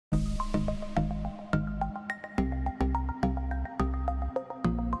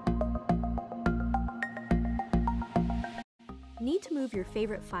Need to move your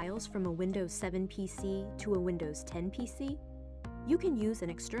favorite files from a Windows 7 PC to a Windows 10 PC? You can use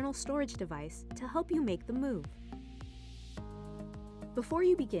an external storage device to help you make the move. Before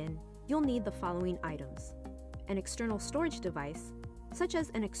you begin, you'll need the following items: an external storage device, such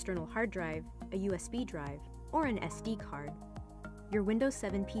as an external hard drive, a USB drive, or an SD card, your Windows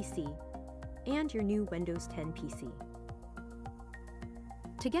 7 PC, and your new Windows 10 PC.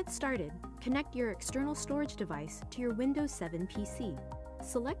 To get started, connect your external storage device to your Windows 7 PC.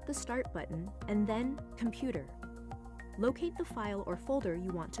 Select the Start button and then Computer. Locate the file or folder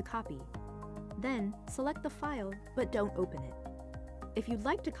you want to copy. Then, select the file, but don't open it. If you'd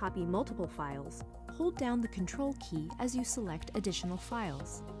like to copy multiple files, hold down the Control key as you select additional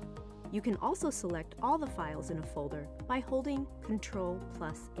files. You can also select all the files in a folder by holding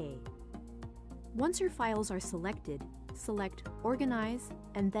Ctrl+A. Once your files are selected, select Organize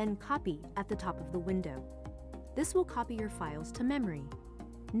and then Copy at the top of the window. This will copy your files to memory.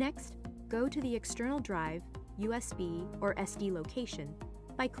 Next, go to the external drive, USB, or SD location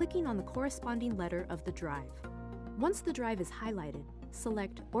by clicking on the corresponding letter of the drive. Once the drive is highlighted,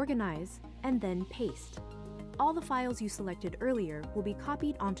 select Organize and then Paste. All the files you selected earlier will be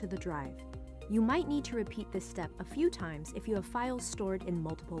copied onto the drive. You might need to repeat this step a few times if you have files stored in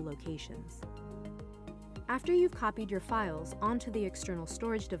multiple locations. After you've copied your files onto the external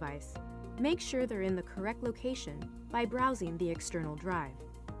storage device, make sure they're in the correct location by browsing the external drive.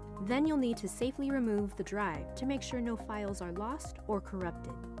 Then you'll need to safely remove the drive to make sure no files are lost or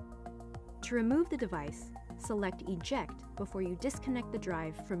corrupted. To remove the device, select Eject before you disconnect the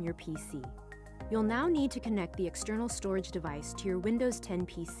drive from your PC. You'll now need to connect the external storage device to your Windows 10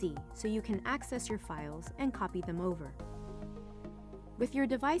 PC so you can access your files and copy them over. With your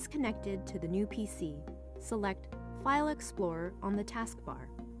device connected to the new PC, select File Explorer on the taskbar.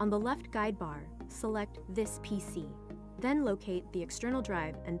 On the left guide bar, select This PC. Then locate the external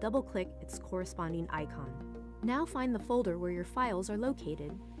drive and double-click its corresponding icon. Now find the folder where your files are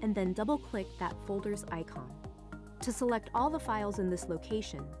located and then double-click that folder's icon. To select all the files in this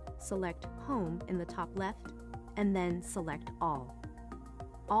location, select Home in the top left and then select All.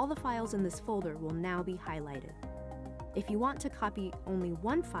 All the files in this folder will now be highlighted. If you want to copy only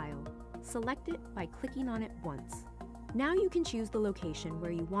one file, select it by clicking on it once. Now you can choose the location where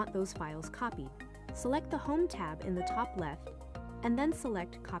you want those files copied. Select the Home tab in the top left, and then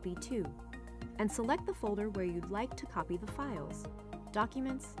select Copy To, and select the folder where you'd like to copy the files: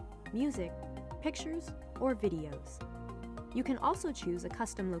 Documents, Music, Pictures, or Videos. You can also choose a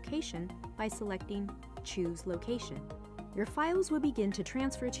custom location by selecting Choose Location. Your files will begin to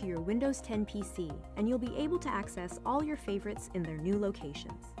transfer to your Windows 10 PC, and you'll be able to access all your favorites in their new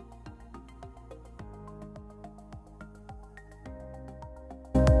locations.